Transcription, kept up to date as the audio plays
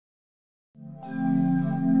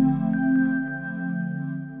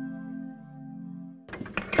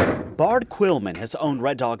Bard Quillman has owned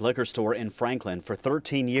Red Dog Liquor Store in Franklin for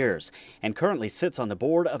 13 years and currently sits on the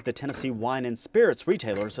board of the Tennessee Wine and Spirits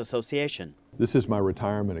Retailers Association. This is my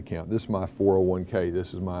retirement account. This is my 401k.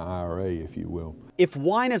 This is my IRA, if you will. If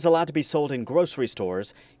wine is allowed to be sold in grocery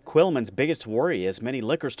stores, Quillman's biggest worry is many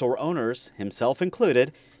liquor store owners, himself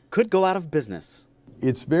included, could go out of business.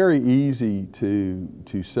 It's very easy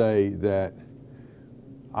to say that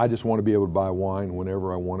I just want to be able to buy wine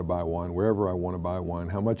whenever I want to buy wine, wherever I want to buy wine,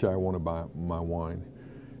 how much I want to buy my wine.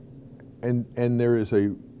 And there's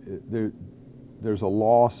a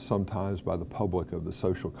loss sometimes by the public of the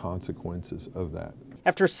social consequences of that.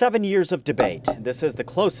 After 7 years of debate, this is the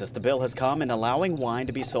closest the bill has come in allowing wine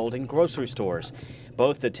to be sold in grocery stores.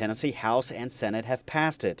 Both the Tennessee House and Senate have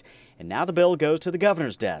passed it, and now the bill goes to the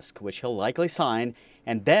governor's desk, which he'll likely sign,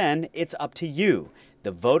 and then it's up to you,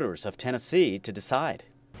 the voters of Tennessee, to decide.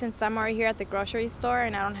 Since I'm already here at the grocery store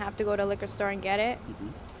and I don't have to go to a liquor store and get it,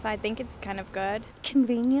 so I think it's kind of good.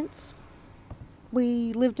 Convenience.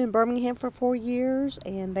 We lived in Birmingham for 4 years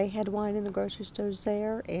and they had wine in the grocery stores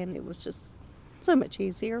there, and it was just so much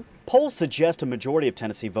easier. Polls suggest a majority of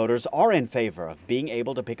Tennessee voters are in favor of being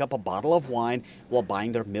able to pick up a bottle of wine while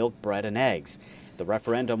buying their milk, bread, and eggs. The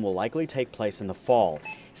referendum will likely take place in the fall.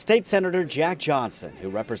 State Senator Jack Johnson, who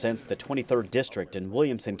represents the 23rd District in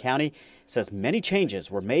Williamson County, says many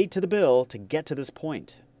changes were made to the bill to get to this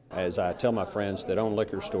point. As I tell my friends that own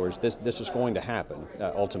liquor stores, this is going to happen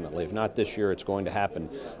ultimately. If not this year, it's going to happen.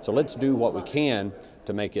 So let's do what we can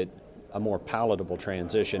to make it a more palatable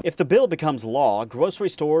transition. If the bill becomes law, grocery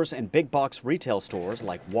stores and big box retail stores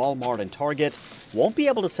like Walmart and Target won't be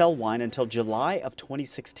able to sell wine until July of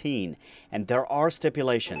 2016. And there are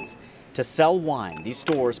stipulations. To sell wine, these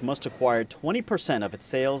stores must acquire 20% of its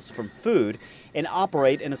sales from food and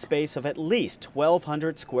operate in a space of at least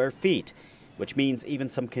 1,200 square feet, which means even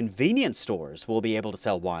some convenience stores will be able to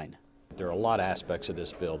sell wine. There are a lot of aspects of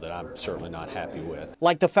this bill that I'm certainly not happy with.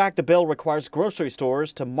 Like the fact the bill requires grocery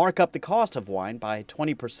stores to mark up the cost of wine by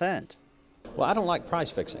 20%. Well, I don't like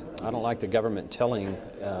price fixing. I don't like the government telling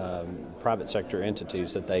private sector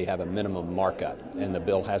entities that they have a minimum markup, and the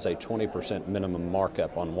bill has a 20% minimum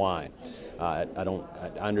markup on wine. I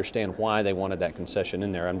understand why they wanted that concession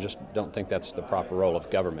in there. I just don't think that's the proper role of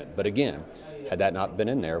government. But again, had that not been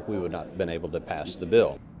in there, we would not have been able to pass the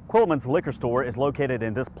bill. Quillman's liquor store is located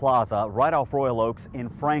in this plaza right off Royal Oaks in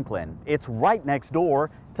Franklin. It's right next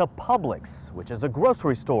door to Publix, which is a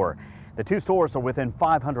grocery store. The two stores are within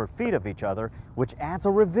 500 feet of each other, which adds a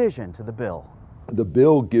revision to the bill. The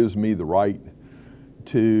bill gives me the right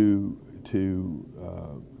to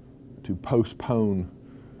postpone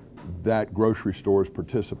that grocery store's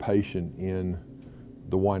participation in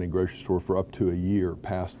the wine and grocery store for up to a year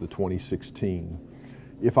past the 2016.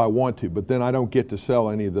 If I want to, but then I don't get to sell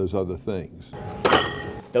any of those other things.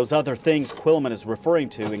 Those other things Quillman is referring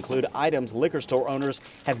to include items liquor store owners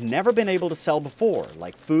have never been able to sell before,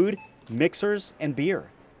 like food, mixers, and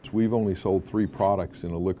beer. We've only sold 3 products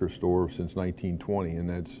in a liquor store since 1920, and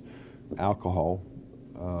that's alcohol,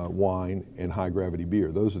 wine, and high-gravity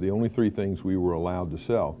beer. Those are the only 3 things we were allowed to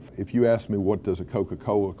sell. If you ask me what does a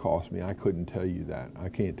Coca-Cola cost me, I couldn't tell you that. I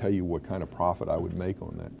can't tell you what kind of profit I would make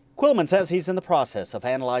on that. Quillman says he's in the process of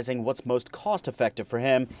analyzing what's most cost-effective for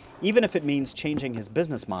him, even if it means changing his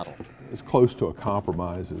business model. As close to a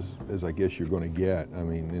compromise as I guess you're going to get. I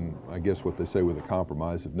mean, and I guess what they say with a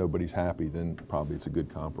compromise, if nobody's happy, then probably it's a good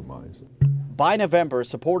compromise. By November,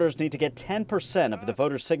 supporters need to get 10% of the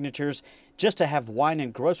voters' signatures just to have wine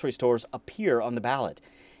and grocery stores appear on the ballot.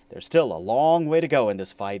 There's still a long way to go in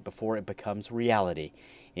this fight before it becomes reality.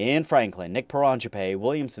 In Franklin, Nick Perangipe,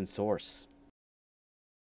 Williamson Source.